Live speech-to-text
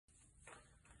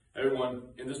Everyone,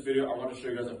 in this video, I want to show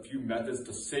you guys a few methods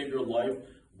to save your life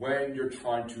when you're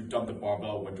trying to dump the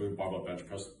barbell when doing barbell bench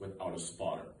press without a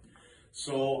spotter.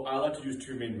 So I like to use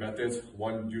two main methods,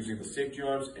 one using the safety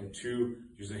arms and two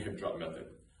using the hip drop method.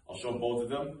 I'll show both of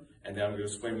them and then I'm going to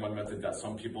explain one method that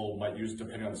some people might use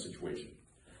depending on the situation.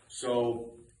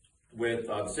 So with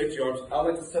the safety arms, I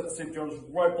like to set the safety arms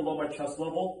right below my chest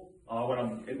level when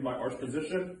I'm in my arch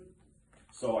position.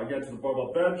 So I get to the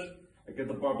barbell bench, I get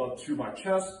the barbell to my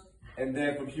chest, and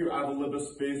then from here I have a little bit of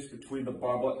space between the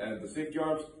barbell and the safety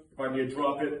arms. If I need to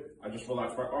drop it, I just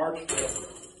relax my arch,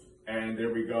 and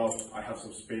there we go. I have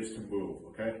some space to move,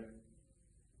 okay?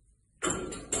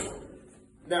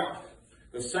 Now,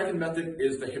 the second method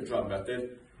is the hip drop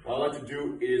method. What I like to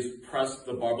do is press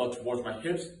the barbell towards my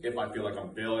hips if I feel like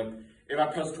I'm failing. If I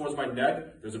press towards my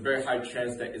neck, there's a very high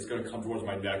chance that it's going to come towards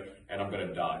my neck and I'm going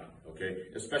to die, okay?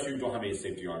 Especially if you don't have any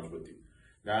safety arms with you.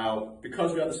 Now,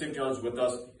 because we have the safety arms with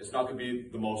us, it's not going to be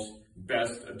the most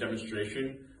best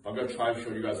demonstration, but I'm going to try to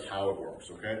show you guys how it works,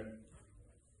 okay?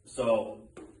 So,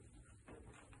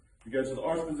 you get to the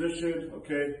arch position,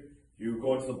 okay? You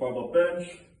go into the barbell bench,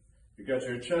 you get to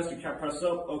your chest, you can't press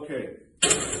up, okay.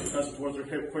 Press it towards your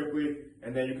hip quickly,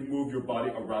 and then you can move your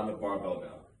body around the barbell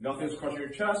now. Nothing's crushing your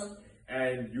chest,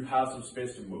 and you have some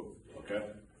space to move, okay?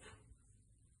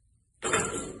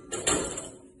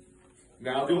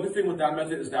 Now, the only thing with that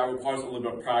method is that it requires a little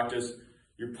bit of practice.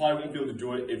 You probably won't be able to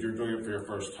do it if you're doing it for your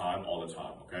first time all the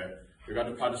time, okay? You're going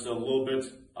to practice it a little bit,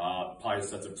 probably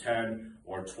sets of 10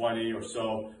 or 20 or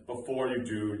so before you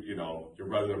do, your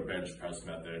regular bench press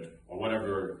method or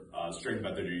whatever strength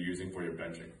method you're using for your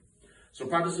benching. So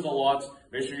practice it a lot.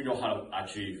 Make sure you know how to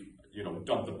actually,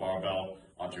 dump the barbell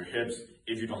onto your hips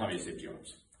if you don't have any safety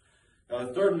arms. Now,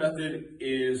 the third method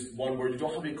is one where you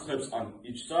don't have any clips on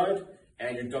each side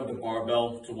and you dump the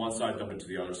barbell to one side, dump it to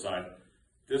the other side.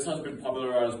 This has been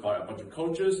popularized by a bunch of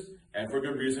coaches, and for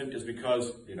good reason, is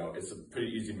because, it's a pretty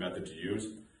easy method to use.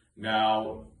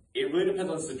 Now, it really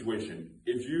depends on the situation.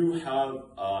 If you have,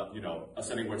 a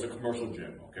setting where it's a commercial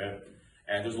gym, okay,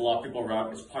 and there's a lot of people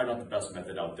around, it's probably not the best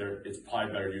method out there. It's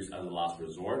probably better used as a last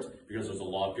resort because there's a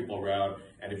lot of people around,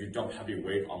 and if you dump heavy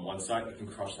weight on one side, it can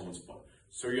crush someone's foot.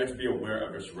 So you have to be aware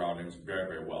of your surroundings very,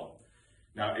 very well.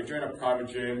 Now, if you're in a private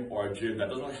gym or a gym that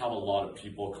doesn't really have a lot of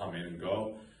people come in and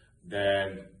go,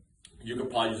 then you could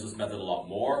probably use this method a lot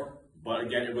more. But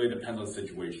again, it really depends on the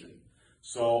situation.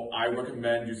 So I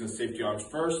recommend using safety arms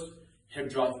first, hip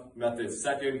drop method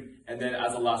second, and then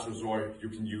as a last resort, you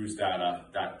can use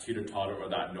that teeter-totter or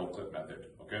that no-clip method,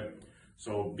 okay?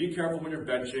 So be careful when you're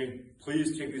benching.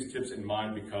 Please take these tips in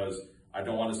mind because I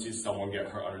don't want to see someone get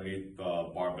hurt underneath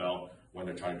the barbell when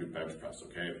they're trying to do bench press,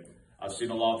 okay? I've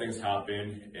seen a lot of things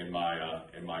happen in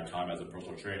my time as a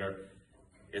personal trainer.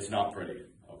 It's not pretty,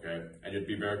 okay? And you'd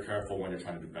be very careful when you're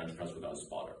trying to do bench press without a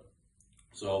spotter.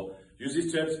 So use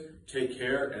these tips, take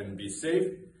care, and be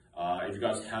safe. If you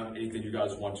guys have anything you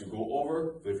guys want to go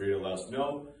over, feel free to let us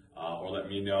know or let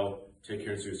me know. Take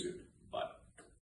care and see you soon.